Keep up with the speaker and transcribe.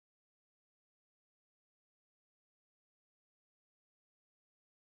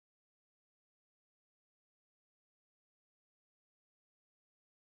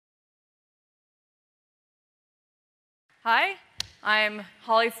Hi, I'm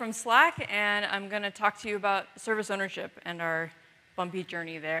Holly from Slack, and I'm going to talk to you about service ownership and our bumpy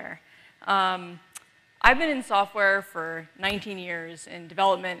journey there. I've been in software for 19 years in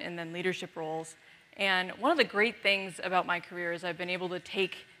development and then leadership roles, and one of the great things about my career is I've been able to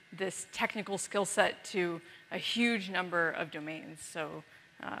take this technical skill set to a huge number of domains. So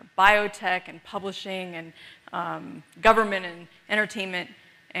biotech and publishing and government and entertainment,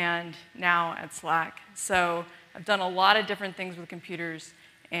 and now at Slack. So I've done a lot of different things with computers,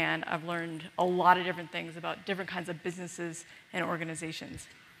 and I've learned a lot of different things about different kinds of businesses and organizations.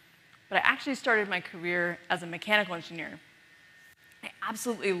 But I actually started my career as a mechanical engineer. I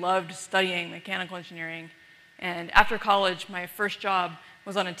absolutely loved studying mechanical engineering, and after college, my first job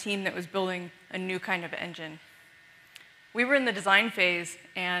was on a team that was building a new kind of engine. We were in the design phase,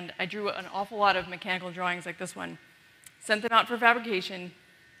 and I drew an awful lot of mechanical drawings like this one, sent them out for fabrication.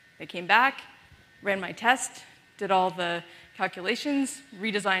 They came back, ran my test, did all the calculations,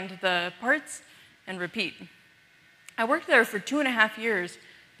 redesigned the parts, and repeat. I worked there for 2.5 years,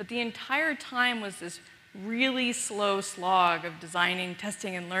 but the entire time was this really slow slog of designing,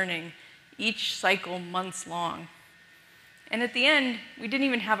 testing, and learning, each cycle months long. And at the end, we didn't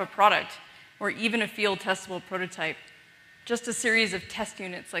even have a product or even a field testable prototype, just a series of test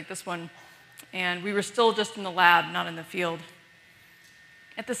units like this one, and we were still just in the lab, not in the field.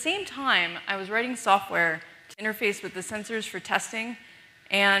 At the same time, I was writing software to interface with the sensors for testing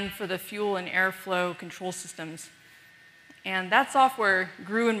and for the fuel and airflow control systems. And that software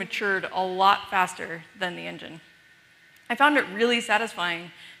grew and matured a lot faster than the engine. I found it really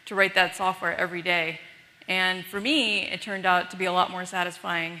satisfying to write that software every day. And for me, it turned out to be a lot more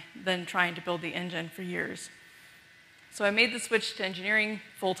satisfying than trying to build the engine for years. So I made the switch to engineering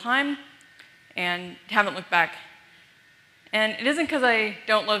full-time and haven't looked back. And it isn't because I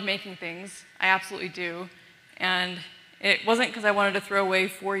don't love making things. I absolutely do. And it wasn't because I wanted to throw away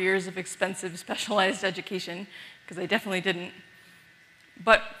 4 years of expensive specialized education, because I definitely didn't.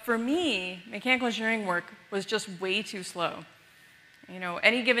 But for me, mechanical engineering work was just way too slow. You know,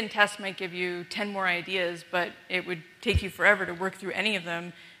 any given test might give you 10 more ideas, but it would take you forever to work through any of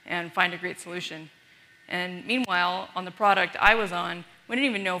them and find a great solution. And meanwhile, on the product I was on, we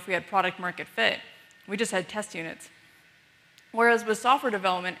didn't even know if we had product market fit. We just had test units. Whereas with software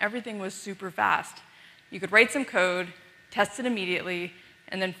development, everything was super fast. You could write some code, test it immediately,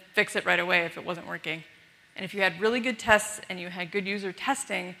 and then fix it right away if it wasn't working. And if you had really good tests and you had good user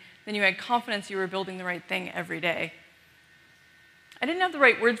testing, then you had confidence you were building the right thing every day. I didn't have the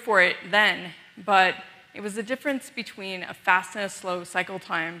right word for it then, but it was the difference between a fast and a slow cycle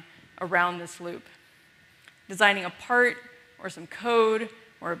time around this loop. Designing a part, or some code,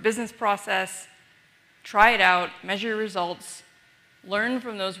 or a business process, try it out, measure your results, learn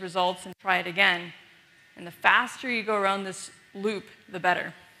from those results, and try it again. And the faster you go around this loop, the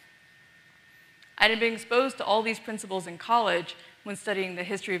better. I had been exposed to all these principles in college when studying the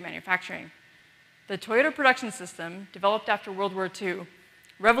history of manufacturing. The Toyota production system, developed after World War II,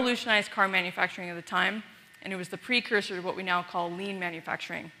 revolutionized car manufacturing at the time, and it was the precursor to what we now call lean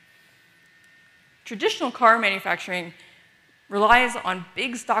manufacturing. Traditional car manufacturing relies on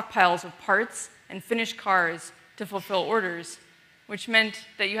big stockpiles of parts and finished cars to fulfill orders, which meant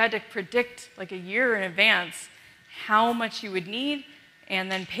that you had to predict like a year in advance how much you would need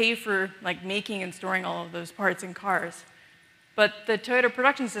and then pay for like making and storing all of those parts in cars. But the Toyota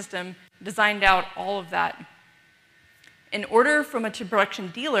production system designed out all of that. An order from a production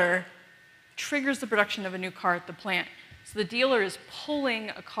dealer triggers the production of a new car at the plant. So the dealer is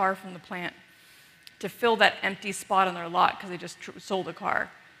pulling a car from the plant to fill that empty spot on their lot because they just sold a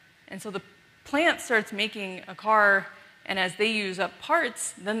car. And so the plant starts making a car, and as they use up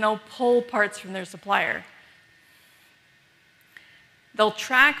parts, then they'll pull parts from their supplier. They'll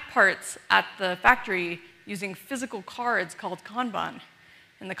track parts at the factory using physical cards called Kanban.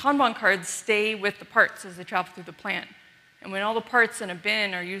 And the Kanban cards stay with the parts as they travel through the plant. And when all the parts in a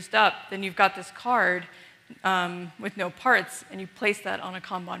bin are used up, then you've got this card with no parts, and you place that on a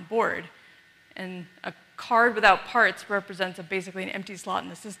Kanban board. And a card without parts represents basically an empty slot in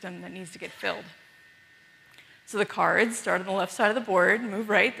the system that needs to get filled. So the cards start on the left side of the board, move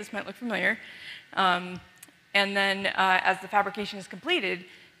right, this might look familiar, and then as the fabrication is completed,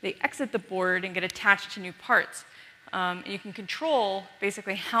 they exit the board and get attached to new parts. And you can control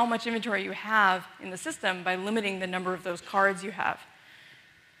basically how much inventory you have in the system by limiting the number of those cards you have.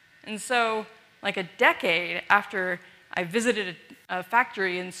 And so, like a decade after I visited a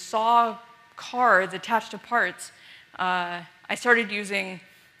factory and saw cards attached to parts, I started using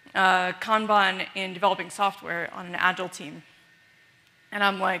Kanban in developing software on an Agile team. And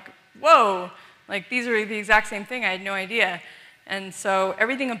I'm like, whoa, Like, these are the exact same thing. I had no idea. And so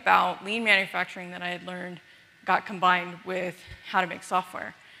everything about lean manufacturing that I had learned got combined with how to make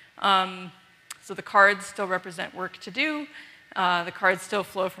software. So the cards still represent work to do. The cards still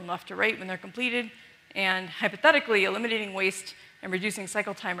flow from left to right when they're completed. And hypothetically, eliminating waste and reducing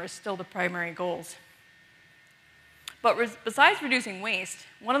cycle time are still the primary goals. But besides reducing waste,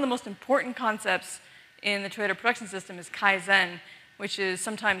 one of the most important concepts in the Toyota production system is Kaizen, which is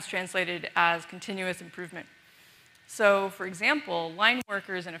sometimes translated as continuous improvement. So, for example, line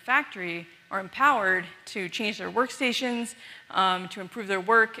workers in a factory are empowered to change their workstations, to improve their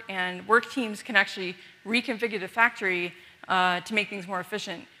work, and work teams can actually reconfigure the factory to make things more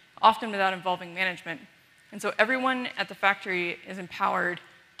efficient, often without involving management. And so everyone at the factory is empowered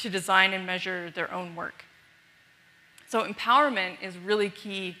to design and measure their own work. So empowerment is really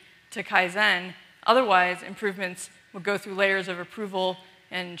key to Kaizen. Otherwise, improvements would go through layers of approval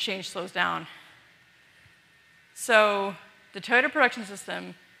and change slows down. So the Toyota production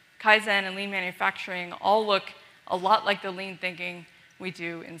system, Kaizen, and lean manufacturing all look a lot like the lean thinking we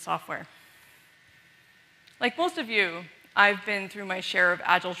do in software. Like most of you, I've been through my share of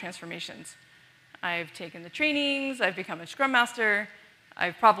agile transformations. I've taken the trainings, I've become a Scrum Master,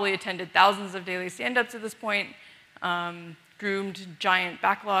 I've probably attended thousands of daily stand-ups at this point, groomed giant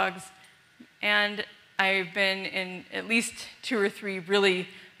backlogs, and I've been in at least 2 or 3 really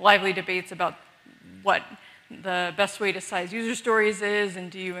lively debates about what the best way to size user stories is,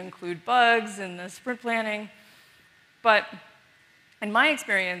 and do you include bugs in the sprint planning. But in my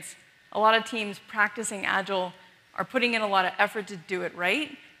experience, a lot of teams practicing Agile are putting in a lot of effort to do it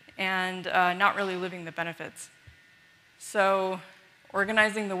right and not really living the benefits. So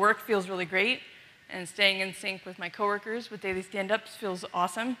organizing the work feels really great, and staying in sync with my coworkers with daily stand-ups feels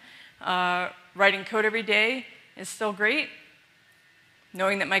awesome. Writing code every day is still great.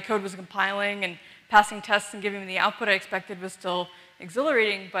 Knowing that my code was compiling and passing tests and giving me the output I expected was still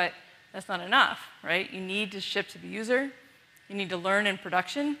exhilarating, but that's not enough, right? You need to ship to the user. You need to learn in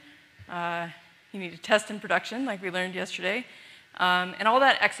production. You need to test in production, like we learned yesterday. And all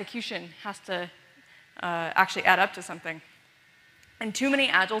that execution has to actually add up to something. And too many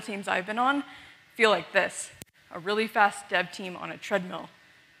Agile teams I've been on feel like this: a really fast dev team on a treadmill.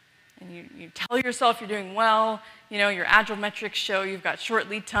 And you tell yourself you're doing well, you know, your Agile metrics show you've got short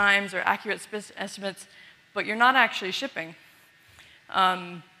lead times or accurate estimates, but you're not actually shipping.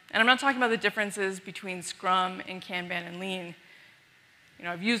 And I'm not talking about the differences between Scrum and Kanban and Lean. You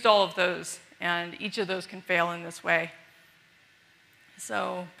know, I've used all of those, and each of those can fail in this way.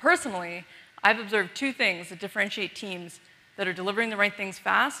 So personally, I've observed 2 things that differentiate teams that are delivering the right things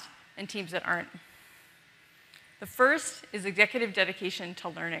fast and teams that aren't. The first is executive dedication to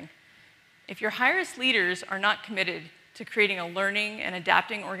learning. If your highest leaders are not committed to creating a learning and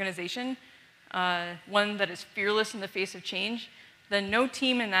adapting organization, one that is fearless in the face of change, then no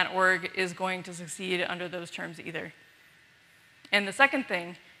team in that org is going to succeed under those terms either. And the second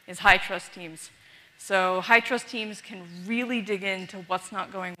thing is high-trust teams. So high-trust teams can really dig into what's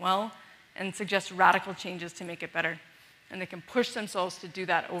not going well and suggest radical changes to make it better. And they can push themselves to do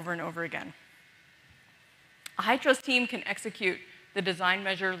that over and over again. A high-trust team can execute the design,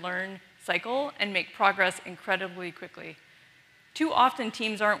 measure, learn cycle and make progress incredibly quickly. Too often,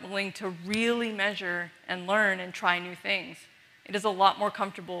 teams aren't willing to really measure and learn and try new things. It is a lot more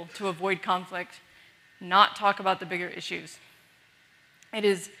comfortable to avoid conflict, not talk about the bigger issues. It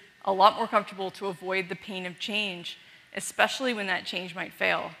is a lot more comfortable to avoid the pain of change, especially when that change might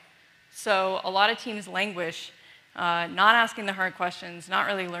fail. So a lot of teams languish, not asking the hard questions, not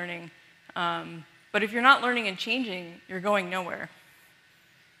really learning. But if you're not learning and changing, you're going nowhere.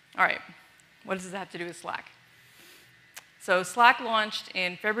 All right, what does this have to do with Slack? So Slack launched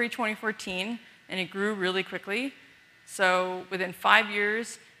in February 2014, and it grew really quickly. So within 5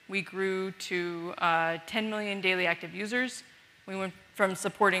 years, we grew to 10 million daily active users. We went from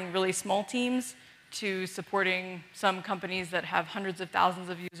supporting really small teams to supporting some companies that have hundreds of thousands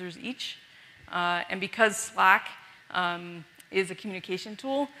of users each. And because Slack is a communication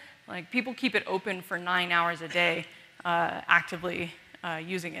tool, like, people keep it open for 9 hours a day, actively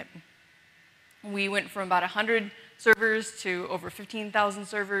using it. We went from about 100 servers to over 15,000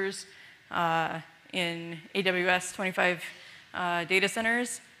 servers in AWS 25 data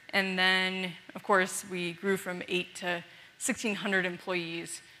centers. And then, of course, we grew from 8 to 1,600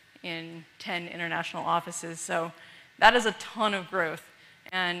 employees in 10 international offices. So that is a ton of growth.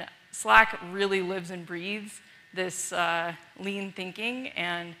 And Slack really lives and breathes this lean thinking,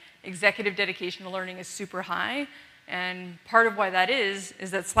 and executive dedication to learning is super high. And part of why that is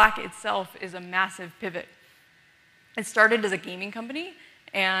that Slack itself is a massive pivot. It started as a gaming company,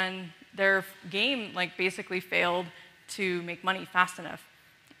 and their game basically failed to make money fast enough.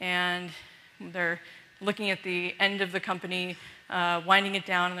 And they're looking at the end of the company, winding it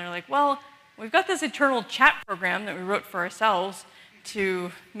down, and they're like, well, we've got this internal chat program that we wrote for ourselves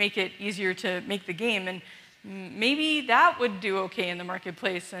to make it easier to make the game, and maybe that would do okay in the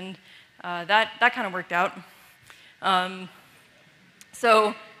marketplace, and that kind of worked out.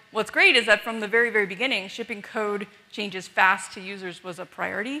 So what's great is that from the very, very beginning, shipping code changes fast to users was a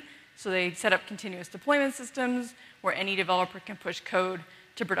priority. So they set up continuous deployment systems where any developer can push code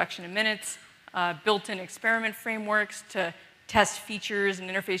to production in minutes, built-in experiment frameworks to test features and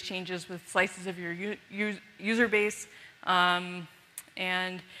interface changes with slices of your user base.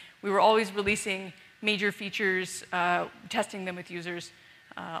 And we were always releasing major features, testing them with users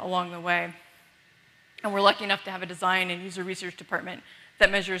along the way. And we're lucky enough to have a design and user research department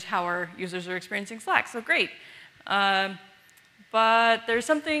that measures how our users are experiencing Slack, so great. But there's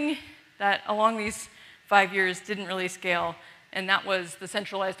something that along these 5 years didn't really scale, and that was the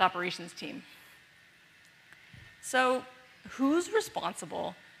centralized operations team. So who's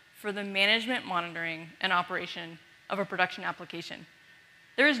responsible for the management, monitoring, and operation of a production application?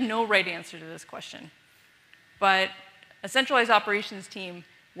 There is no right answer to this question, but a centralized operations team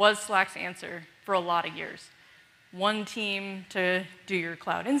was Slack's answer for a lot of years. One team to do your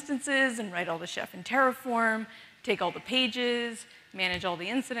cloud instances and write all the chef in Terraform, take all the pages, manage all the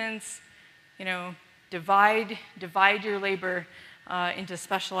incidents, divide your labor into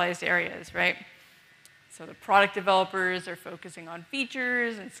specialized areas, right? So the product developers are focusing on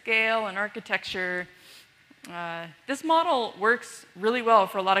features and scale and architecture. This model works really well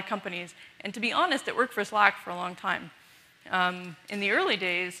for a lot of companies, and to be honest, it worked for Slack for a long time. In the early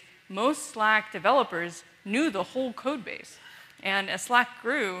days, most Slack developers knew the whole code base, and as Slack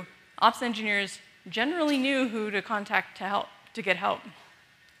grew, ops engineers generally knew who to contact to get help.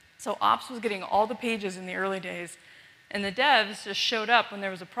 So ops was getting all the pages in the early days, and the devs just showed up when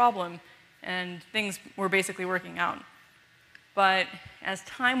there was a problem, and things were basically working out. But as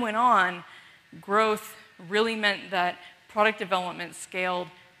time went on, growth really meant that product development scaled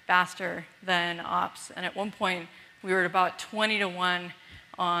faster than ops, and at one point, we were at about 20 to 1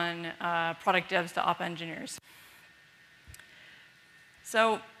 on product devs to op engineers.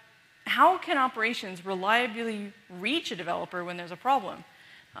 So how can operations reliably reach a developer when there's a problem?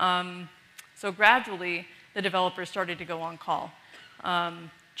 So gradually, the developers started to go on call.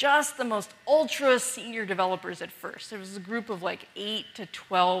 Just the most ultra senior developers at first. There was a group of 8 to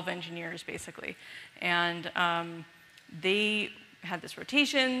 12 engineers, basically. And they had this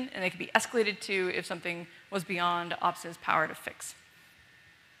rotation, and they could be escalated to if something was beyond ops' power to fix.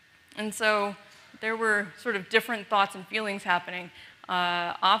 And so there were sort of different thoughts and feelings happening.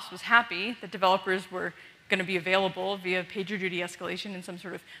 Ops was happy that developers were going to be available via PagerDuty escalation in some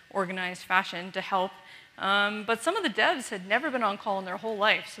sort of organized fashion to help. But some of the devs had never been on call in their whole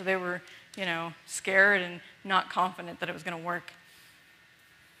life, so they were, scared and not confident that it was going to work.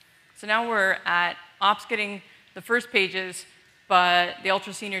 So now we're at ops getting the first pages, but the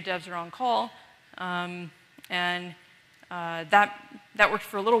ultra senior devs are on call, and that worked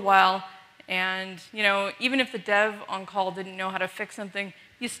for a little while. And even if the dev on call didn't know how to fix something,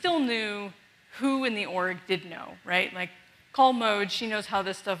 you still knew who in the org did know, right? Like call mode, she knows how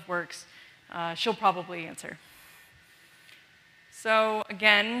this stuff works. She'll probably answer. So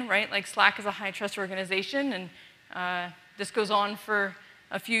again, right, Slack is a high trust organization, and this goes on for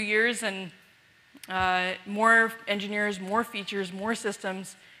a few years, and more engineers, more features, more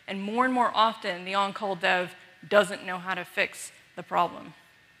systems, and more often, the on-call dev doesn't know how to fix the problem.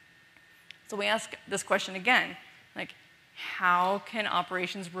 So we ask this question again, how can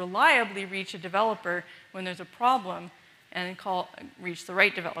operations reliably reach a developer when there's a problem and reach the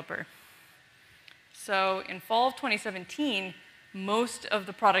right developer? So in fall of 2017, most of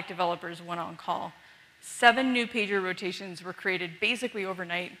the product developers went on call. 7 new pager rotations were created basically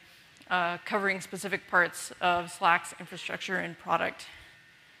overnight, covering specific parts of Slack's infrastructure and product.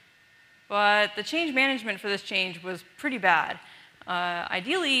 But the change management for this change was pretty bad.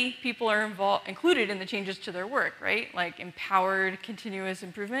 Ideally, people are included in the changes to their work, right? Empowered continuous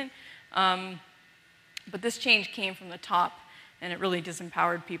improvement. But this change came from the top, and it really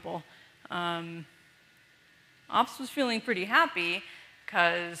disempowered people. Ops was feeling pretty happy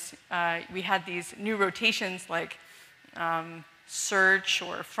because we had these new rotations search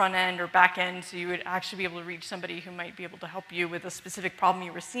or front end or back end, so you would actually be able to reach somebody who might be able to help you with a specific problem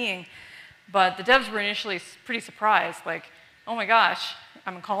you were seeing. But the devs were initially pretty surprised, oh my gosh,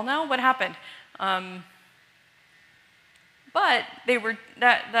 I'm on call now? What happened? But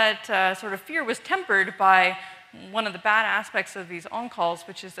that sort of fear was tempered by one of the bad aspects of these on-calls,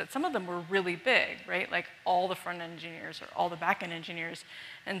 which is that some of them were really big, right? Like all the front-end engineers or all the back-end engineers.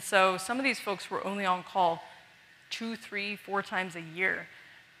 And so some of these folks were only on call 2, 3, 4 times a year.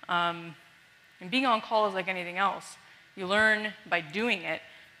 And being on call is like anything else. You learn by doing it.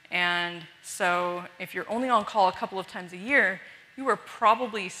 And so if you're only on call a couple of times a year, you are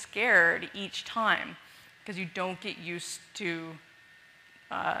probably scared each time because you don't get used to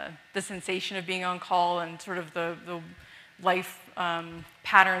the sensation of being on call and sort of the life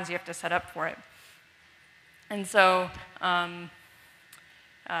patterns you have to set up for it. And so, and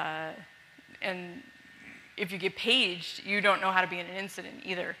if you get paged, you don't know how to be in an incident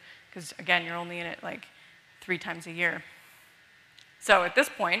either, because again, you're only in it like 3 times a year. So at this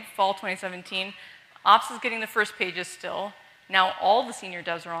point, fall 2017, Ops is getting the first pages still. Now all the senior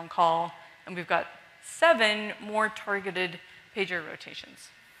devs are on call, and we've got 7 more targeted pager rotations.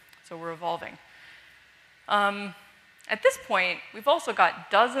 So we're evolving. At this point, we've also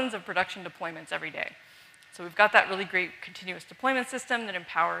got dozens of production deployments every day. So we've got that really great continuous deployment system that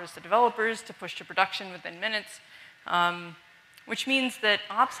empowers the developers to push to production within minutes, which means that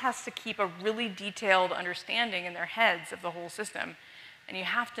Ops has to keep a really detailed understanding in their heads of the whole system. And you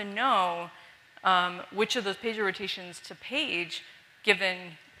have to know which of those pager rotations to page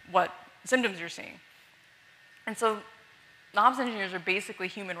given what symptoms you're seeing. And so the Ops engineers are basically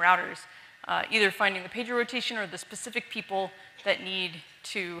human routers, either finding the pager rotation or the specific people that need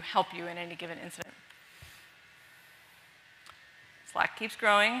to help you in any given incident. Slack keeps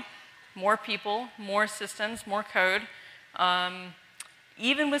growing, more people, more systems, more code.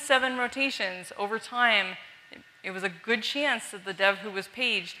 Even with 7 rotations, over time, it was a good chance that the dev who was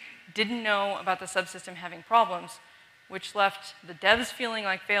paged didn't know about the subsystem having problems, which left the devs feeling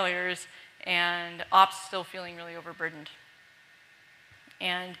like failures and Ops still feeling really overburdened.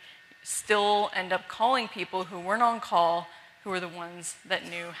 And still end up calling people who weren't on call, who were the ones that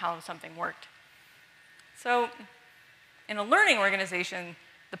knew how something worked. So in a learning organization,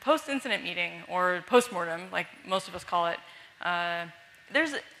 the post-incident meeting, or postmortem, like most of us call it,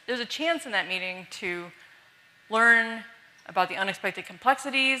 there's a chance in that meeting to learn about the unexpected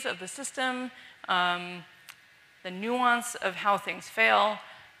complexities of the system, the nuance of how things fail,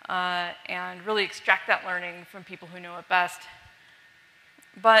 and really extract that learning from people who know it best.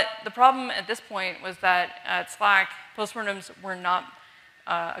 But the problem at this point was that at Slack, postmortems were not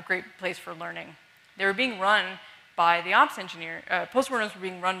a great place for learning. They were being run by the ops engineer. Postmortems were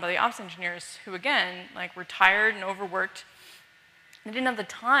being run by the ops engineers who, again, like were tired and overworked. They didn't have the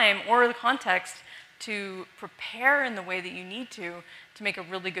time or the context to prepare in the way that you need to make a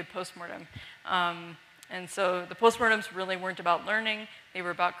really good postmortem. And so the postmortems really weren't about learning. They were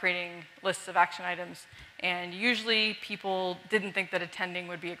about creating lists of action items. And usually people didn't think that attending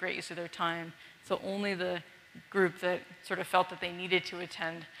would be a great use of their time. So only the group that sort of felt that they needed to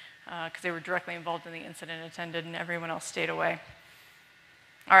attend, because they were directly involved in the incident, attended, and everyone else stayed away.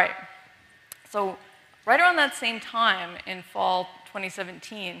 All right. So right around that same time in fall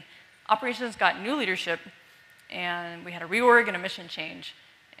 2017, operations got new leadership, and we had a reorg and a mission change.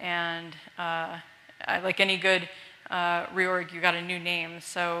 And like any good reorg, you got a new name.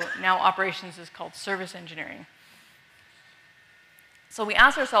 So now operations is called service engineering. So we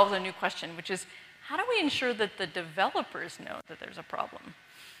asked ourselves a new question, which is, how do we ensure that the developers know that there's a problem?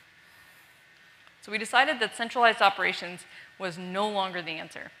 So we decided that centralized operations was no longer the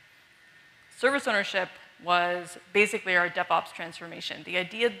answer. Service ownership was basically our DevOps transformation. The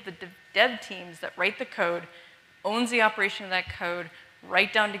idea that the dev teams that write the code owns the operation of that code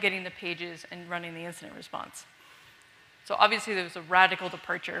right down to getting the pages and running the incident response. So obviously there was a radical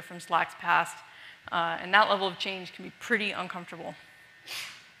departure from Slack's past, and that level of change can be pretty uncomfortable.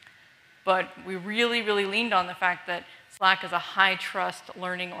 But we really, really leaned on the fact that Slack is a high-trust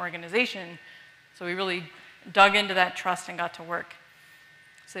learning organization, so we really dug into that trust and got to work.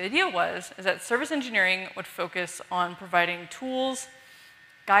 So the idea is that service engineering would focus on providing tools,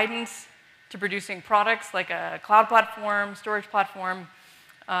 guidance to producing products like a cloud platform, storage platform,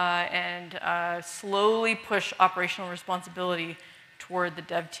 and slowly push operational responsibility toward the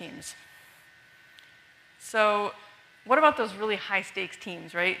dev teams. So what about those really high-stakes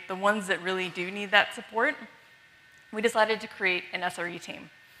teams, right? The ones that really do need that support? We decided to create an SRE team.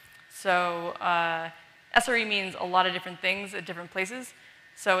 So SRE means a lot of different things at different places.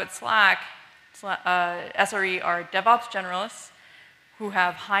 So at Slack, SRE are DevOps generalists who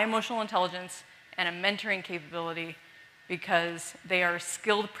have high emotional intelligence and a mentoring capability because they are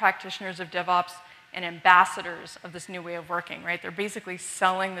skilled practitioners of DevOps and ambassadors of this new way of working, right? They're basically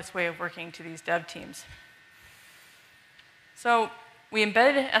selling this way of working to these dev teams. So we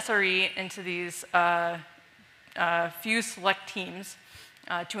embedded SRE into these few select teams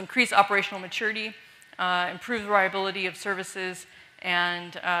to increase operational maturity, improve the reliability of services,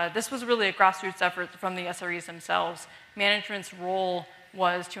 and this was really a grassroots effort from the SREs themselves. Management's role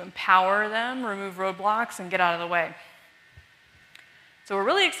was to empower them, remove roadblocks, and get out of the way. So we're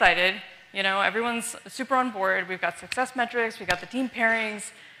really excited. You know, everyone's super on board. We've got success metrics, we've got the team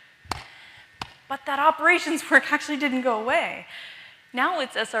pairings, but that operations work actually didn't go away. Now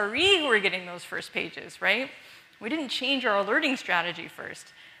it's SRE who are getting those first pages, right? We didn't change our alerting strategy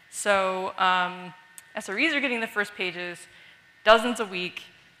first. So SREs are getting the first pages, dozens a week.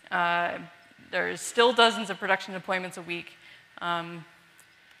 There's still dozens of production deployments a week.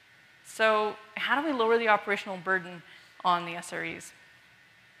 So how do we lower the operational burden on the SREs?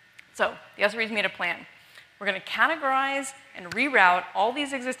 So the SREs made a plan. We're going to categorize and reroute all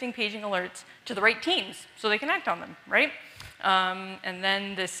these existing paging alerts to the right teams so they can act on them, right? And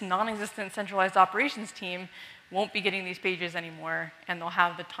then this non-existent centralized operations team won't be getting these pages anymore, and they'll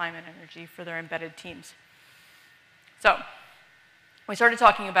have the time and energy for their embedded teams. So we started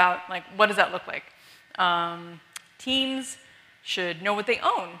talking about, like, what does that look like? Teams should know what they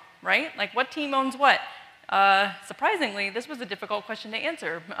own, right? Like, what team owns what? Surprisingly, this was a difficult question to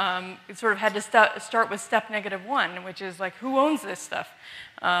answer. It sort of had to start with step -1, which is like, who owns this stuff?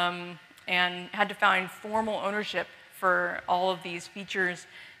 And had to find formal ownership for all of these features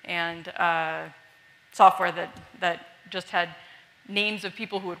and software that just had names of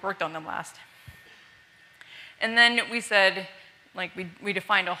people who had worked on them last. And then we said, like, we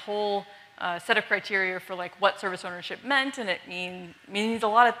defined a whole set of criteria for, like, what service ownership meant, and it means a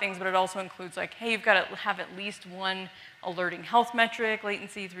lot of things, but it also includes, like, hey, you've got to have at least one alerting health metric,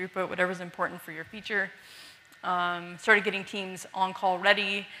 latency, throughput, whatever's important for your feature. Started getting teams on-call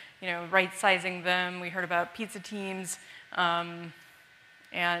ready, you know, right-sizing them. We heard about pizza teams, and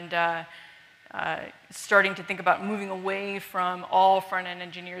starting to think about moving away from all front-end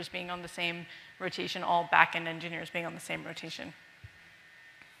engineers being on the same rotation, all back-end engineers being on the same rotation.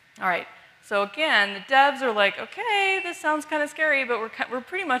 All right, so again, the devs are like, okay, this sounds kind of scary, but we're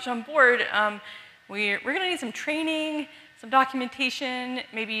pretty much on board. We're going to need some training, some documentation,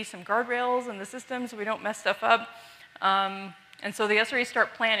 maybe some guardrails in the system so we don't mess stuff up. And so the SREs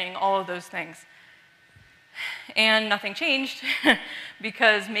start planning all of those things. And nothing changed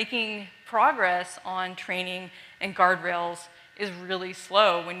because making progress on training and guardrails is really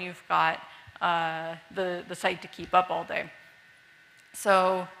slow when you've got the site to keep up all day.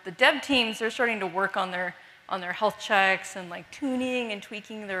 So the dev teams, they're starting to work on their health checks and, like, tuning and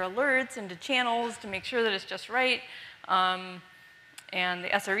tweaking their alerts into channels to make sure that it's just right. And the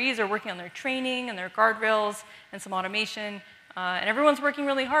SREs are working on their training and their guardrails and some automation. And everyone's working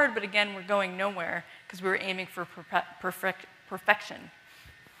really hard, but again, we're going nowhere because we were aiming for perfection.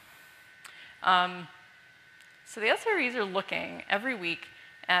 So the SREs are looking every week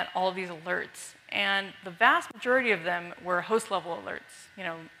at all of these alerts, and the vast majority of them were host-level alerts. You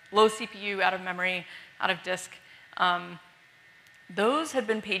know, low CPU, out of memory, out of disk. Those had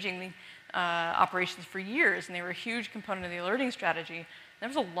been paging the operations for years, and they were a huge component of the alerting strategy. There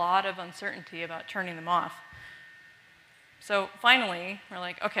was a lot of uncertainty about turning them off. So finally, we're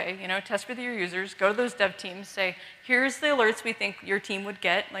like, okay, you know, test with your users, go to those dev teams, say, here's the alerts we think your team would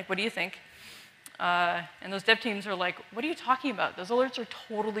get, like, what do you think? And those dev teams are like, what are you talking about? Those alerts are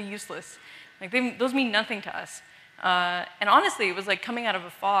totally useless. Like, those mean nothing to us. And honestly, it was like coming out of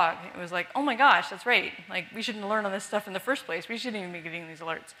a fog. It was like, oh my gosh, that's right. Like, we shouldn't learn on this stuff in the first place. We shouldn't even be getting these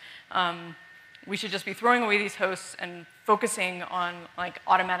alerts. We should just be throwing away these hosts and focusing on, like,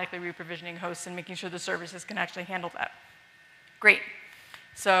 automatically reprovisioning hosts and making sure the services can actually handle that. Great.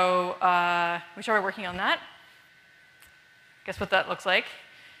 So we started working on that. Guess what that looks like?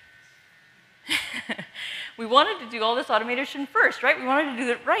 We wanted to do all this automation first, right? We wanted to do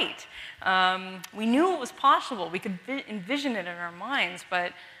it right. We knew it was possible. We could envision it in our minds,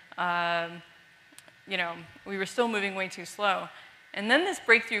 but you know, we were still moving way too slow. And then this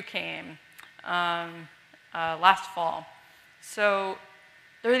breakthrough came last fall. So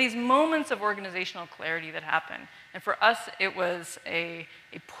there are these moments of organizational clarity that happen. And for us, it was a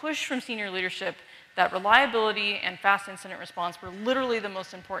push from senior leadership that reliability and fast incident response were literally the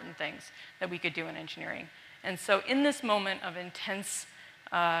most important things that we could do in engineering. And so in this moment of intense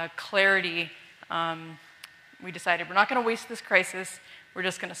clarity, we decided we're not going to waste this crisis. We're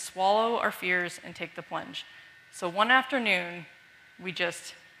just going to swallow our fears and take the plunge. So one afternoon, we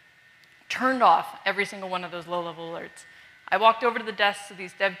just turned off every single one of those low-level alerts. I walked over to the desks of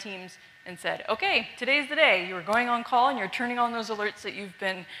these dev teams and said, okay, today's the day. You're going on call and you're turning on those alerts that you've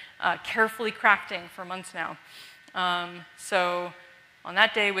been carefully crafting for months now. So on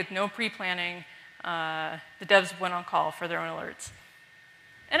that day, with no pre-planning, the devs went on call for their own alerts.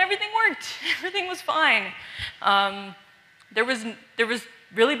 And everything worked. Everything was fine. There was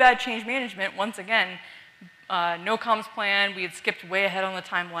really bad change management, once again. No comms plan. We had skipped way ahead on the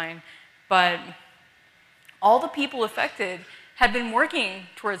timeline. But all the people affected had been working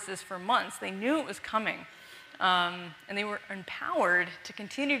towards this for months. They knew it was coming. And they were empowered to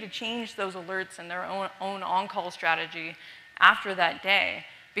continue to change those alerts and their own on-call strategy after that day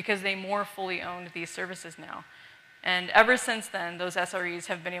because they more fully owned these services now. And ever since then, those SREs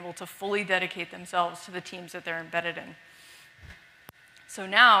have been able to fully dedicate themselves to the teams that they're embedded in. So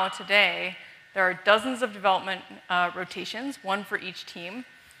now, today, there are dozens of development rotations, one for each team.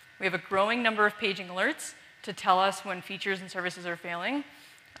 We have a growing number of paging alerts to tell us when features and services are failing.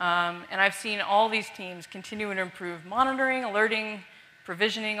 And I've seen all these teams continue to improve monitoring, alerting,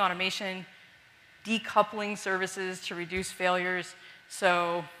 provisioning, automation, decoupling services to reduce failures.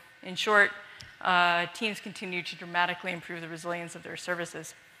 So, in short, teams continue to dramatically improve the resilience of their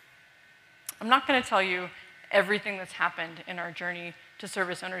services. I'm not going to tell you everything that's happened in our journey to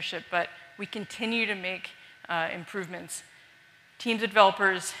service ownership, but we continue to make improvements. Teams of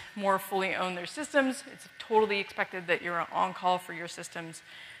developers more fully own their systems. It's totally expected that you're on call for your systems.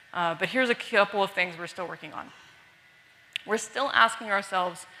 But here's a couple of things we're still working on. We're still asking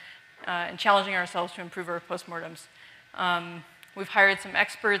ourselves and challenging ourselves to improve our postmortems. We've hired some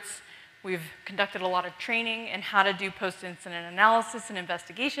experts. We've conducted a lot of training in how to do post-incident analysis and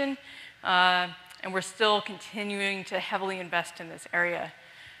investigation. And we're still continuing to heavily invest in this area.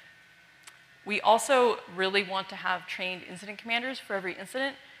 We also really want to have trained incident commanders for every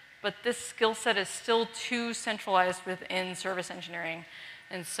incident, but this skill set is still too centralized within service engineering.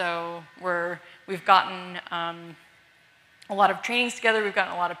 And so we've gotten a lot of trainings together. We've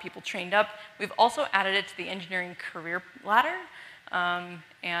gotten a lot of people trained up. We've also added it to the engineering career ladder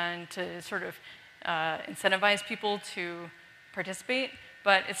and to sort of incentivize people to participate.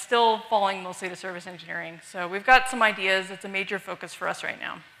 But it's still falling mostly to service engineering. So we've got some ideas. It's a major focus for us right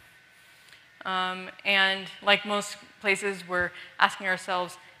now. And like most places, we're asking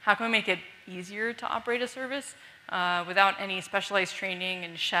ourselves, how can we make it easier to operate a service without any specialized training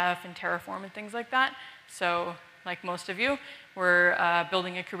in Chef and Terraform and things like that? So like most of you, we're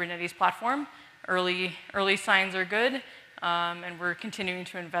building a Kubernetes platform. Early signs are good, and we're continuing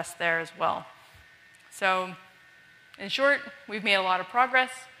to invest there as well. So in short, we've made a lot of progress.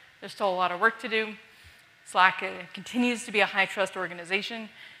 There's still a lot of work to do. Slack continues to be a high-trust organization,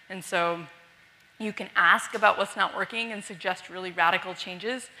 and so you can ask about what's not working and suggest really radical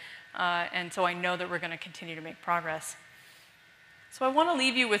changes, and so I know that we're going to continue to make progress. So I want to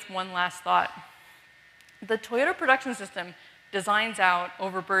leave you with one last thought. The Toyota production system designs out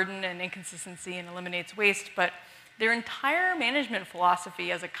overburden and inconsistency and eliminates waste, but their entire management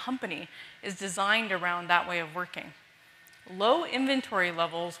philosophy as a company is designed around that way of working. Low inventory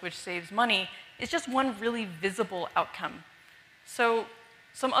levels, which saves money, is just one really visible outcome. So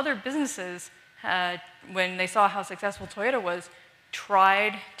some other businesses, when they saw how successful Toyota was,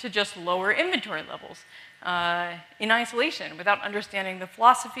 tried to just lower inventory levels in isolation without understanding the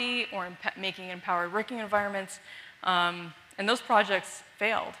philosophy or making empowered working environments, and those projects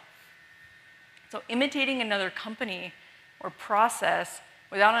failed. So imitating another company or process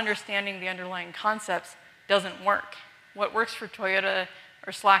without understanding the underlying concepts doesn't work. What works for Toyota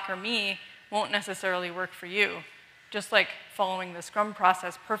or Slack or me won't necessarily work for you. Just like following the Scrum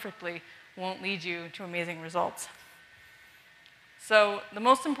process perfectly won't lead you to amazing results. So the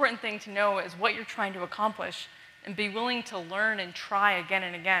most important thing to know is what you're trying to accomplish and be willing to learn and try again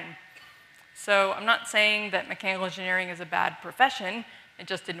and again. So I'm not saying that mechanical engineering is a bad profession, it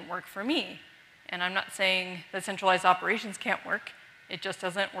just didn't work for me. And I'm not saying that centralized operations can't work, it just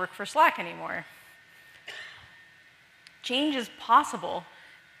doesn't work for Slack anymore. Change is possible,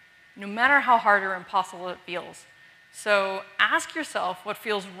 no matter how hard or impossible it feels. So ask yourself what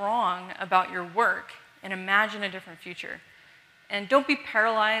feels wrong about your work and imagine a different future. And don't be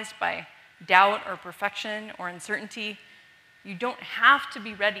paralyzed by doubt or perfection or uncertainty. You don't have to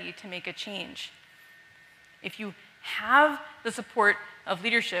be ready to make a change. If you have the support of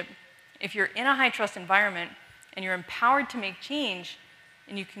leadership, if you're in a high-trust environment and you're empowered to make change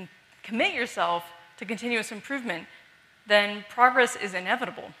and you can commit yourself to continuous improvement, then progress is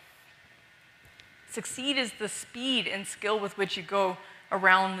inevitable. Succeed is the speed and skill with which you go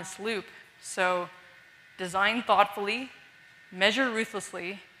around this loop. So design thoughtfully, measure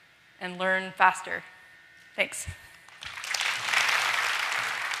ruthlessly, and learn faster. Thanks.